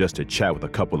Nevada just to chat with a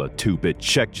couple of 2-bit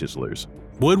check chiselers.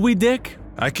 Would we, Dick?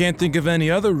 I can't think of any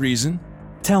other reason.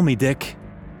 Tell me, Dick,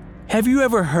 have you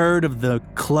ever heard of the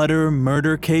Clutter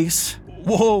murder case?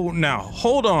 Whoa, now,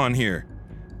 hold on here.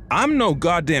 I'm no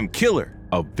goddamn killer.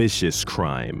 A vicious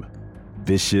crime.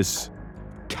 Vicious,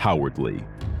 cowardly.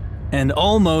 And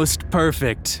almost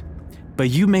perfect. But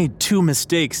you made 2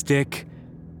 mistakes, Dick.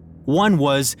 One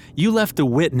was you left a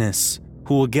witness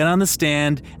who will get on the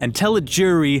stand and tell a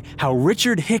jury how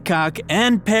Richard Hickok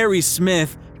and Perry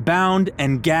Smith bound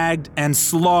and gagged and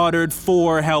slaughtered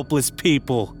 4 helpless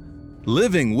people.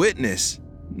 Living witness?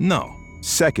 No.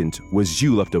 Second was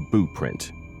you left a boot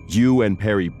print. You and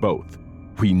Perry both.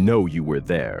 We know you were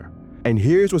there. And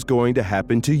here's what's going to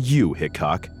happen to you,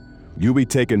 Hickok. You'll be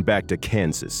taken back to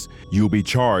Kansas. You'll be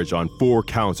charged on 4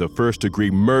 counts of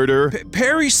first-degree murder.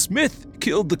 Perry Smith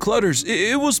killed the Clutters.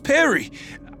 It was Perry.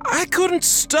 I couldn't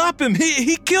stop him.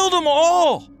 He killed them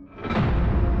all.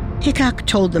 Hickok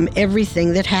told them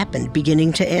everything that happened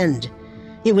beginning to end.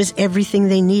 It was everything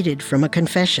they needed from a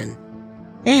confession.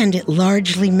 And it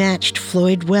largely matched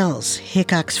Floyd Wells,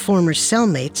 Hickok's former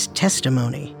cellmate's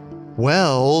testimony.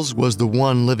 Wells was the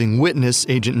one living witness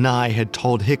Agent Nye had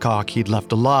told Hickok he'd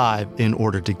left alive in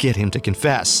order to get him to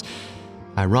confess.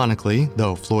 Ironically,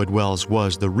 though Floyd Wells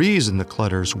was the reason the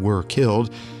Clutters were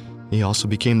killed, he also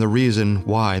became the reason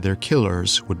why their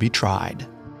killers would be tried.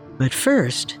 But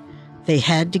first, they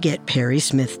had to get Perry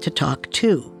Smith to talk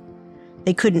too.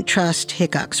 They couldn't trust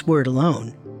Hickok's word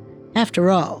alone. After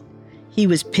all, he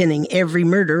was pinning every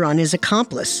murder on his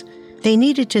accomplice. They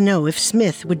needed to know if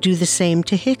Smith would do the same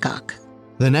to Hickok.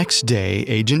 The next day,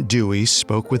 Agent Dewey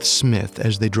spoke with Smith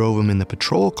as they drove him in the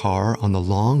patrol car on the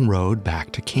long road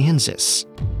back to Kansas.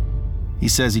 He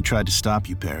says he tried to stop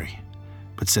you, Perry,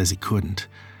 but says he couldn't.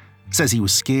 Says he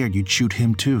was scared you'd shoot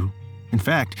him too. In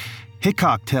fact,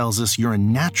 Hickok tells us you're a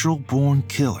natural-born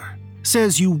killer.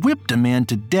 Says you whipped a man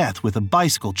to death with a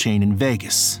bicycle chain in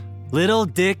Vegas. Little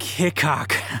Dick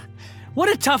Hickok. What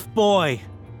a tough boy.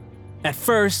 At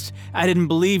first, I didn't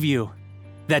believe you.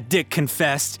 That Dick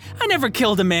confessed, I never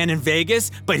killed a man in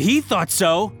Vegas, but he thought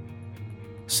so.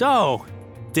 So,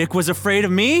 Dick was afraid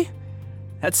of me?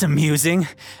 That's amusing.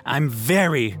 I'm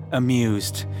very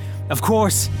amused. Of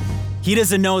course, he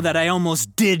doesn't know that I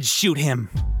almost did shoot him.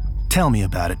 Tell me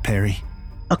about it, Perry.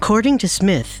 According to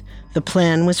Smith, the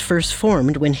plan was first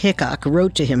formed when Hickok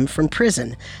wrote to him from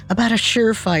prison about a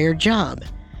surefire job.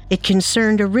 It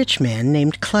concerned a rich man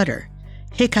named Clutter.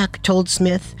 Hickok told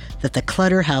Smith that the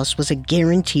Clutter house was a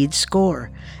guaranteed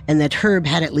score and that Herb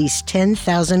had at least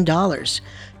 $10,000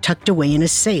 tucked away in a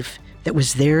safe that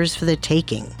was theirs for the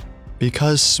taking.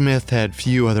 Because Smith had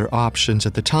few other options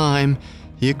at the time,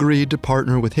 he agreed to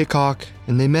partner with Hickok,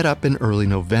 and they met up in early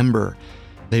November.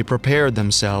 They prepared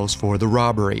themselves for the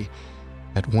robbery.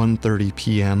 At 1:30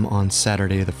 p.m. on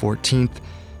Saturday the 14th,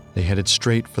 they headed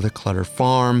straight for the Clutter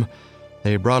farm.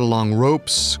 They brought along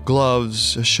ropes,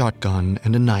 gloves, a shotgun,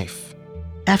 and a knife.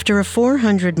 After a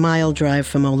 400-mile drive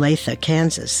from Olathe,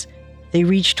 Kansas, they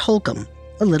reached Holcomb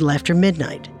a little after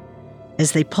midnight.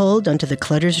 As they pulled onto the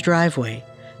Clutter's driveway,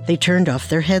 they turned off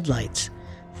their headlights.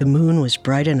 The moon was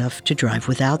bright enough to drive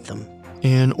without them.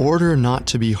 In order not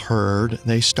to be heard,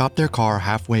 they stopped their car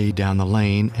halfway down the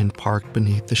lane and parked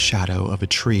beneath the shadow of a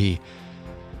tree.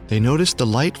 They noticed the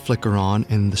light flicker on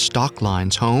in the stock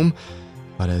line's home,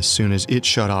 but as soon as it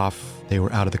shut off, they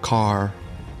were out of the car,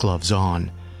 gloves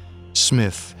on.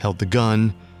 Smith held the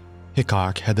gun.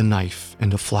 Hickok had the knife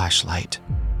and a flashlight.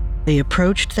 They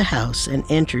approached the house and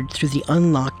entered through the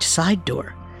unlocked side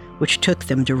door, which took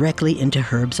them directly into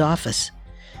Herb's office.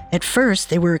 At first,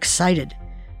 they were excited,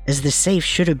 as the safe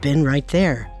should have been right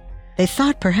there. They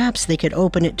thought perhaps they could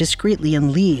open it discreetly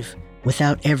and leave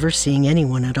without ever seeing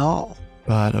anyone at all.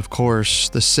 But of course,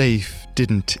 the safe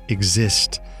didn't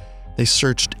exist. They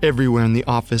searched everywhere in the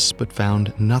office but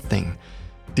found nothing.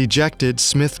 Dejected,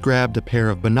 Smith grabbed a pair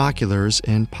of binoculars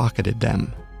and pocketed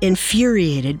them.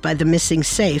 Infuriated by the missing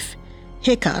safe,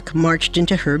 Hickok marched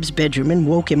into Herb's bedroom and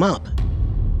woke him up.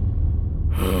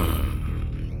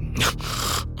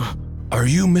 Are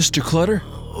you Mr. Clutter?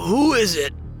 Who is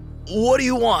it? What do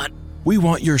you want? We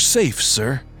want your safe,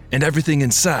 sir, and everything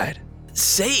inside.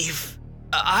 Safe?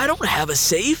 I don't have a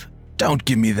safe. Don't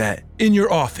give me that. In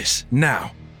your office,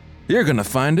 now. You're gonna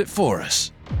find it for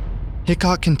us.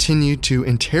 Hickok continued to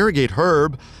interrogate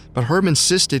Herb, but Herb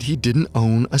insisted he didn't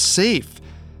own a safe.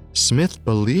 Smith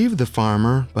believed the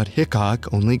farmer, but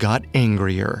Hickok only got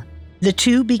angrier. The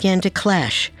two began to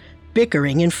clash,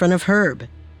 bickering in front of Herb.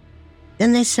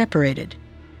 Then they separated.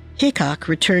 Hickok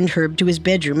returned Herb to his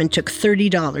bedroom and took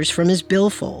 $30 from his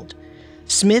billfold.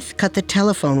 Smith cut the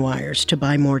telephone wires to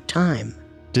buy more time.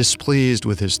 Displeased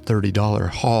with his $30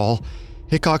 haul,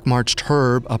 Hickok marched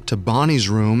Herb up to Bonnie's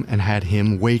room and had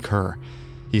him wake her.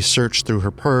 He searched through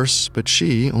her purse, but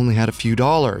she only had a few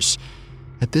dollars.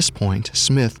 At this point,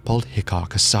 Smith pulled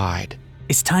Hickok aside.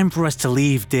 It's time for us to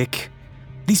leave, Dick.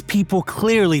 These people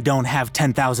clearly don't have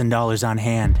 $10,000 on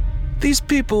hand. These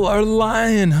people are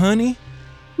lying, honey.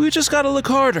 We just gotta look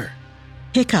harder.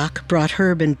 Hickok brought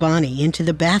Herb and Bonnie into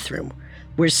the bathroom,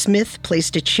 where Smith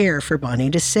placed a chair for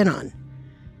Bonnie to sit on.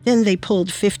 Then they pulled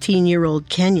 15-year-old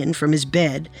Kenyon from his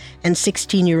bed and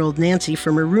 16-year-old Nancy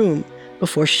from her room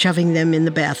before shoving them in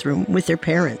the bathroom with their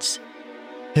parents.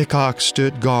 Hickok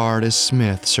stood guard as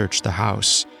Smith searched the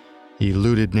house. He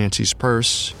looted Nancy's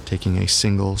purse, taking a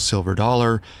single silver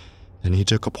dollar, and he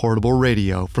took a portable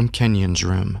radio from Kenyon's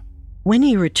room. When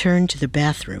he returned to the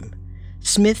bathroom,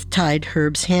 Smith tied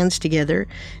Herb's hands together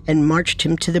and marched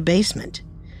him to the basement.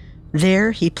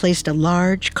 There, he placed a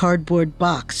large cardboard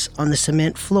box on the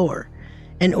cement floor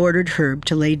and ordered Herb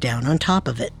to lay down on top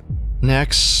of it.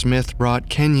 Next, Smith brought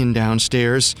Kenyon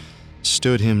downstairs,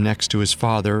 stood him next to his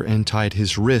father, and tied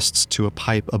his wrists to a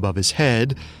pipe above his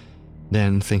head.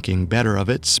 Then, thinking better of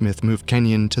it, Smith moved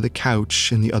Kenyon to the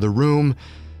couch in the other room.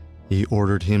 He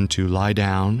ordered him to lie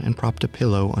down and propped a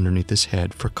pillow underneath his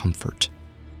head for comfort.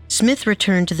 Smith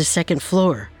returned to the second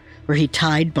floor, where he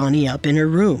tied Bonnie up in her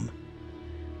room.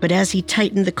 But as he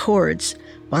tightened the cords,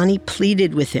 Bonnie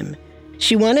pleaded with him.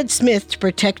 She wanted Smith to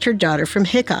protect her daughter from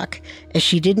Hickok, as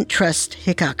she didn't trust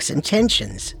Hickok's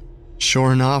intentions.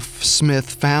 Sure enough,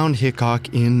 Smith found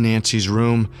Hickok in Nancy's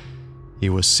room. He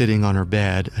was sitting on her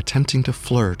bed, attempting to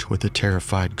flirt with the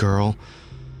terrified girl.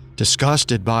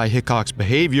 Disgusted by Hickok's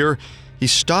behavior, he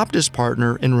stopped his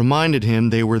partner and reminded him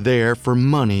they were there for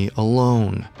money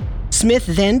alone. Smith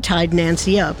then tied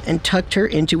Nancy up and tucked her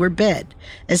into her bed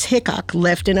as Hickok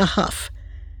left in a huff.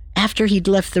 After he'd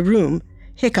left the room,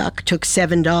 Hickok took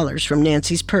 $7 from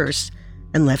Nancy's purse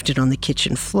and left it on the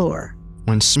kitchen floor.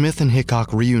 When Smith and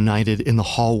Hickok reunited in the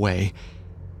hallway,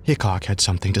 Hickok had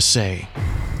something to say.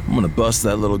 I'm gonna bust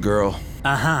that little girl.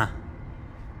 Uh-huh.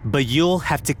 But you'll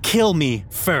have to kill me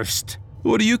first.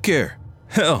 What do you care?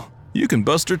 Hell, you can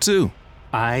bust her too.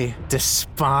 I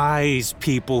despise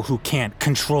people who can't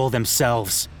control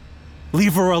themselves.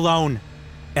 Leave her alone,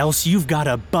 else you've got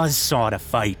a buzzsaw to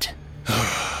fight.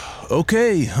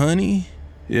 Okay, honey,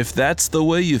 if that's the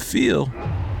way you feel.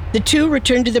 The two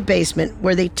returned to the basement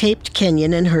where they taped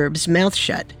Kenyon and Herb's mouth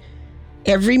shut.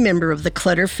 Every member of the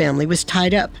Clutter family was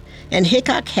tied up, and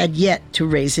Hickok had yet to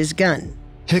raise his gun.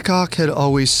 Hickok had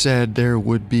always said there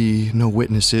would be no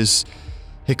witnesses.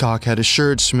 Hickok had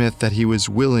assured Smith that he was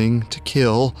willing to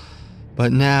kill,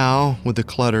 but now, with the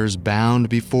Clutters bound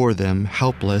before them,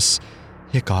 helpless,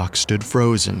 Hickok stood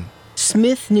frozen.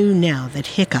 Smith knew now that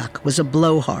Hickok was a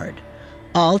blowhard,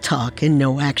 all talk and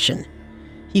no action.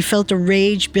 He felt a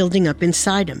rage building up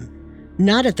inside him,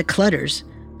 not at the Clutters,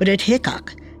 but at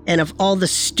Hickok, and of all the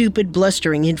stupid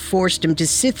blustering he'd forced him to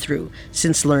sit through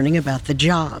since learning about the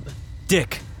job.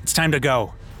 Dick, it's time to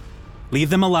go. Leave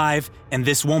them alive, and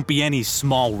this won't be any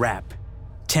small rap.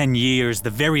 10 years, the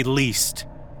very least.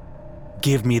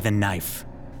 Give me the knife.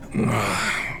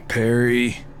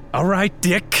 Perry. All right,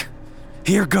 Dick.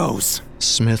 Here goes.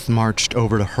 Smith marched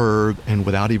over to Herb and,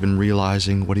 without even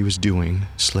realizing what he was doing,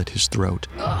 slit his throat.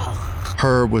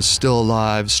 Herb was still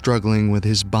alive, struggling with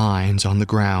his binds on the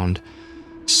ground.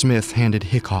 Smith handed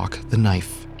Hickok the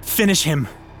knife. Finish him.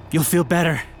 You'll feel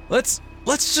better. Let's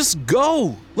just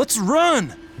go. Let's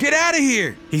run. Get out of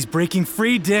here. He's breaking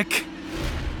free, Dick.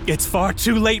 It's far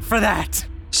too late for that.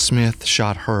 Smith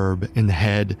shot Herb in the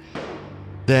head.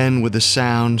 Then, with the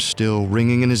sound still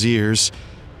ringing in his ears,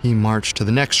 he marched to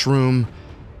the next room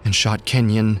and shot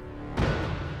Kenyon,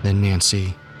 then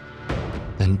Nancy,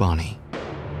 then Bonnie.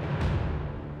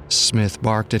 Smith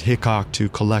barked at Hickok to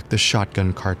collect the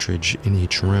shotgun cartridge in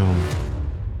each room.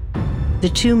 The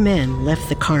two men left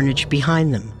the carnage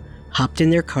behind them, hopped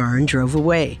in their car, and drove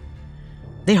away.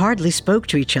 They hardly spoke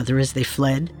to each other as they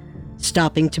fled,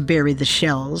 stopping to bury the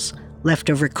shells,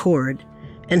 leftover cord,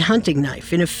 and hunting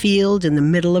knife in a field in the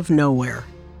middle of nowhere.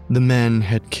 The men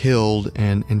had killed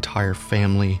an entire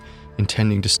family,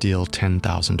 intending to steal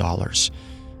 $10,000.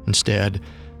 Instead,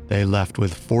 they left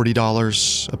with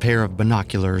 $40, a pair of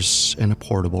binoculars, and a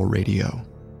portable radio.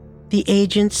 The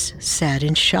agents sat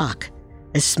in shock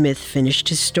as Smith finished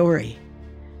his story.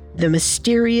 The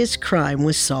mysterious crime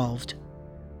was solved,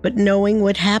 but knowing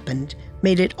what happened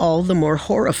made it all the more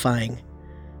horrifying.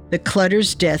 The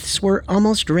Clutters' deaths were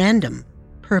almost random,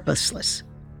 purposeless,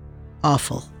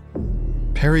 awful.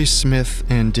 Perry Smith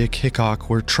and Dick Hickok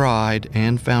were tried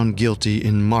and found guilty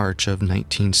in March of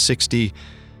 1960.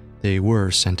 They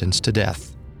were sentenced to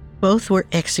death. Both were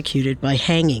executed by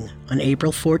hanging on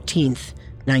April 14th,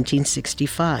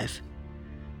 1965.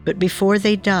 But before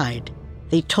they died,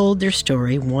 they told their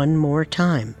story one more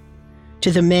time,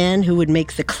 to the man who would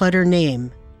make the Clutter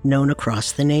name known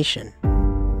across the nation.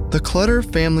 The Clutter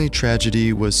family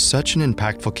tragedy was such an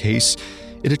impactful case,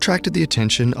 it attracted the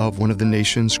attention of one of the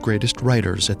nation's greatest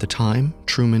writers at the time,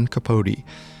 Truman Capote.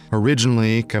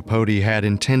 Originally, Capote had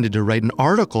intended to write an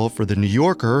article for The New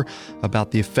Yorker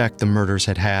about the effect the murders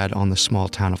had had on the small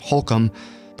town of Holcomb,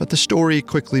 but the story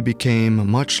quickly became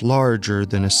much larger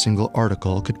than a single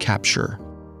article could capture.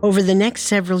 Over the next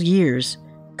several years,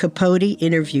 Capote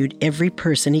interviewed every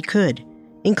person he could,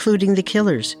 including the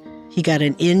killers. He got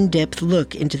an in-depth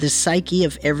look into the psyche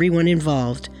of everyone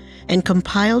involved and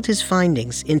compiled his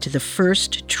findings into the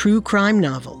first true crime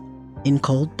novel, In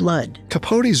Cold Blood.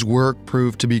 Capote's work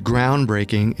proved to be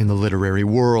groundbreaking in the literary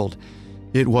world.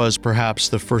 It was perhaps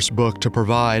the first book to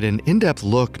provide an in-depth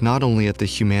look not only at the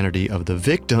humanity of the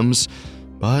victims,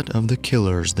 but of the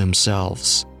killers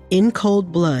themselves. In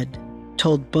Cold Blood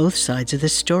told both sides of the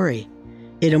story.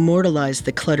 It immortalized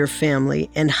the Clutter family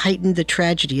and heightened the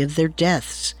tragedy of their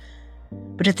deaths.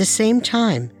 But at the same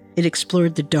time, it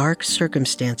explored the dark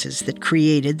circumstances that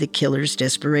created the killer's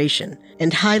desperation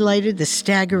and highlighted the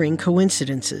staggering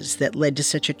coincidences that led to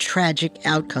such a tragic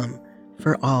outcome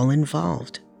for all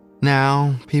involved.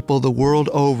 Now, people the world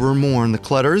over mourn the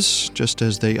Clutters, just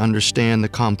as they understand the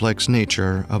complex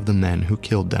nature of the men who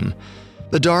killed them.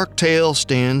 The dark tale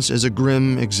stands as a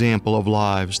grim example of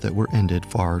lives that were ended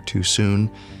far too soon.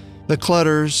 The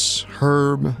Clutters,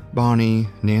 Herb, Bonnie,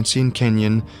 Nancy, and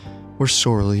Kenyon, were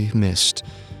sorely missed.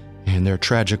 and their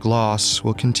tragic loss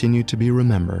will continue to be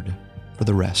remembered for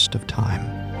the rest of time.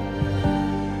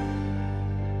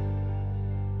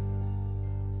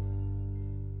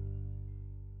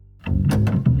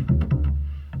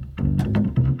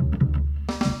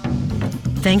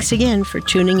 Thanks again for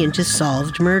tuning into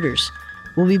Solved Murders.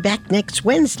 We'll be back next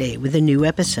Wednesday with a new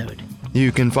episode.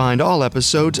 You can find all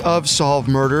episodes of Solved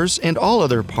Murders and all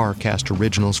other Parcast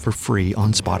originals for free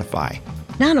on Spotify.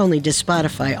 Not only does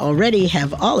Spotify already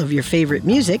have all of your favorite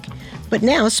music, but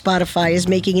now Spotify is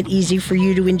making it easy for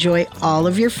you to enjoy all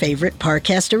of your favorite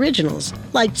Parcast originals,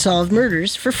 like Solved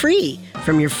Murders, for free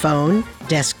from your phone,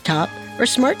 desktop, or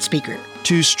smart speaker.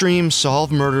 To stream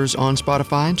Solved Murders on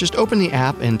Spotify, just open the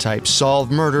app and type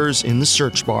Solved Murders in the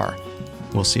search bar.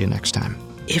 We'll see you next time.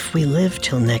 If we live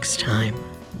till next time.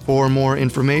 For more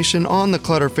information on the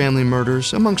Clutter Family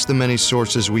murders, amongst the many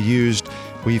sources we used,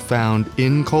 we found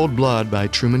In Cold Blood by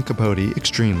Truman Capote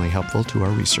extremely helpful to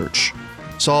our research.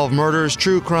 Solved Murders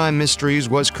True Crime Mysteries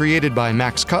was created by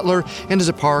Max Cutler and is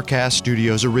a Parcast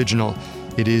Studios original.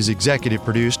 It is executive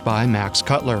produced by Max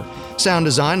Cutler. Sound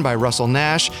design by Russell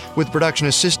Nash, with production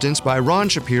assistance by Ron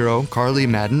Shapiro, Carly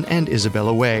Madden, and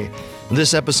Isabella Way.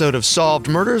 This episode of Solved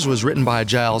Murders was written by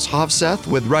Giles Hovseth,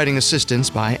 with writing assistance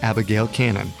by Abigail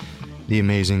Cannon. The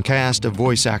amazing cast of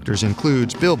voice actors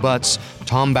includes Bill Butts,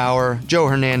 Tom Bauer, Joe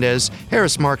Hernandez,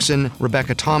 Harris Markson,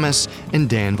 Rebecca Thomas, and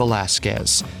Dan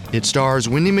Velasquez. It stars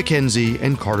Wendy McKenzie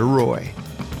and Carter Roy.